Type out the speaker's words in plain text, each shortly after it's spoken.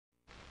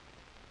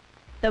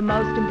The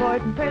most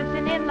important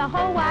person in the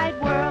whole wide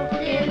world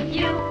is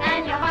you,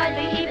 and you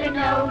hardly even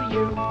know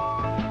you.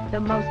 The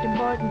most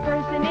important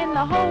person in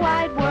the whole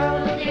wide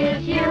world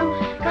is you.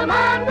 Come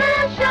on,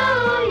 we'll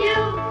show you.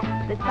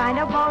 Let's find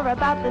out more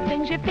about the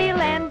things you feel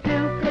and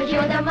do. 'Cause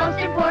you're the most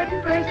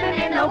important person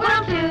in the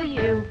world to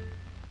you.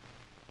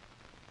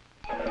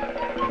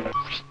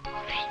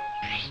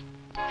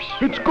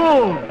 It's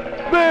gone,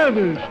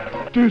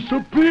 vanished,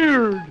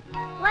 disappeared.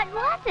 What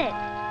was it?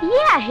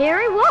 Yeah,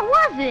 Harry, what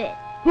was it?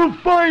 The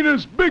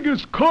finest,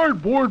 biggest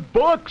cardboard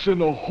box in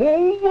the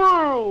whole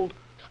world.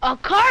 A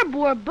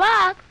cardboard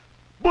box?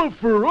 But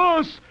for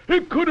us,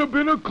 it could have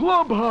been a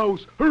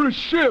clubhouse, or a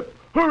ship,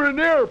 or an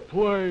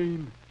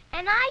airplane.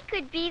 And I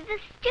could be the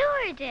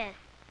stewardess.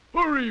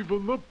 Or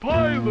even the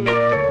pilot.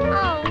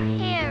 Oh,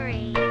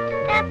 Harry,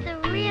 that's a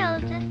real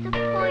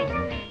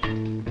disappointment.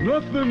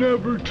 Nothing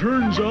ever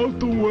turns out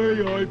the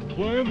way I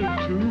plan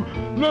it to.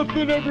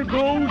 Nothing ever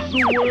goes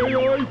the way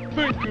I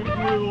think it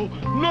will.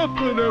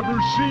 Nothing ever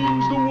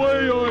seems the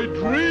way I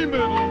dream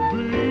it'll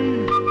be.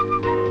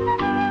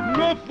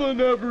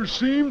 Nothing ever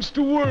seems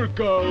to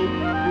work out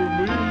for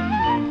me.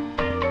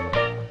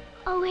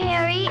 Oh,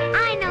 Harry,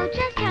 I know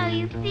just how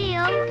you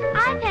feel.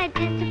 I've had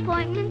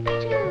disappointments,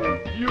 too.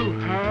 You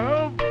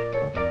have?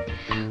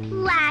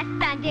 Last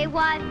Sunday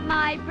was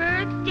my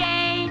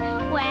birthday.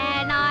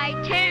 When I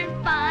turned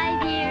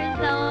 5 years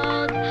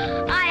old,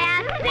 I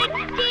asked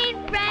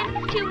 16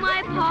 friends to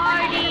my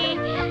party.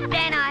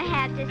 Then I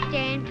had to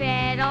stay in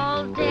bed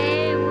all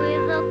day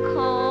with a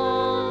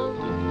cold.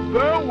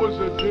 That was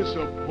a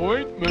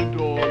disappointment,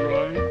 all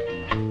right.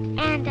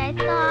 And I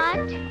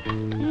thought,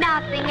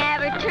 nothing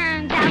ever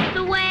turns out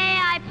the way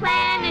I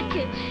plan it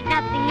to.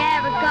 Nothing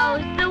ever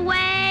goes the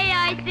way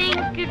I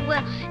think it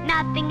will.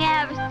 Nothing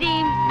ever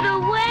seems the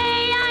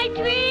way I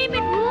dream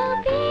it will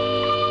be.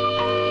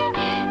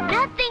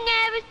 Nothing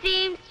ever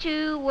seems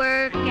to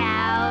work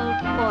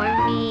out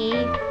for me.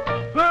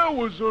 That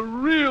was a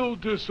real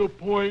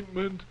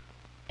disappointment.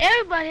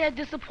 Everybody has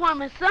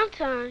disappointments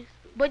sometimes,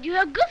 but you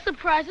have good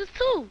surprises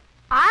too.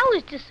 I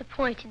was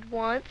disappointed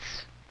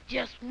once.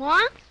 Just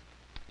once?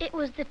 It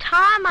was the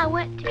time I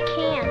went to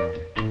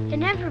camp,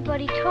 and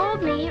everybody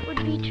told me it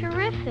would be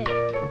terrific.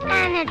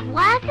 And it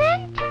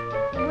wasn't?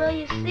 Well,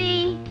 you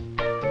see,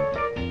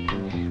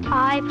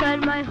 I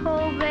planned my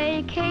whole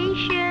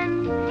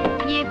vacation,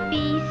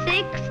 yippee,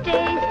 6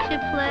 days to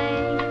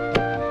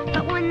play.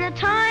 But when the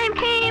time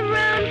came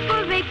round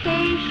for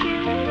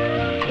vacation,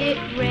 it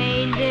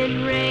rained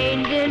and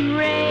rained and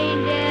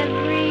rained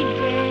every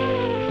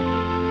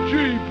day.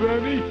 Gee,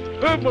 Benny,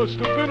 that must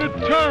have been a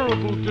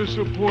terrible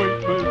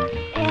disappointment.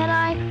 And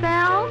I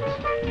felt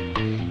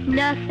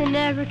nothing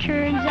ever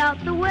turns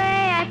out the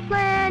way I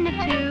plan it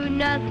to.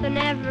 Nothing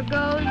ever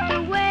goes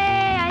the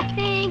way I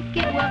think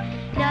it will.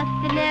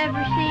 Nothing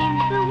ever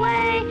seems the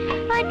way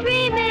I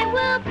dream it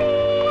will be.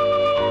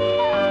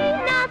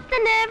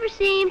 Nothing ever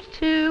seems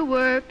to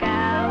work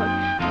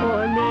out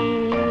for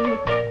me.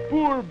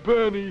 Poor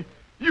Benny,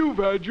 you've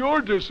had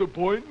your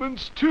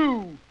disappointments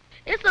too.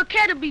 It's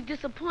okay to be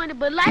disappointed,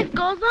 but life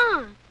goes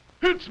on.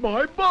 It's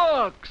my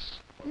box.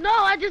 No,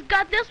 I just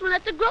got this one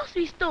at the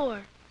grocery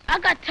store. I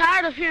got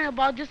tired of hearing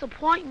about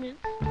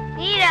disappointments.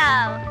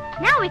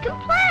 Neato, now we can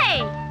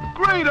play.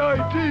 Great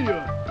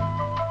idea.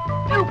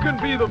 You can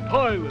be the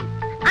pilot.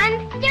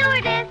 I'm the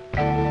stewardess.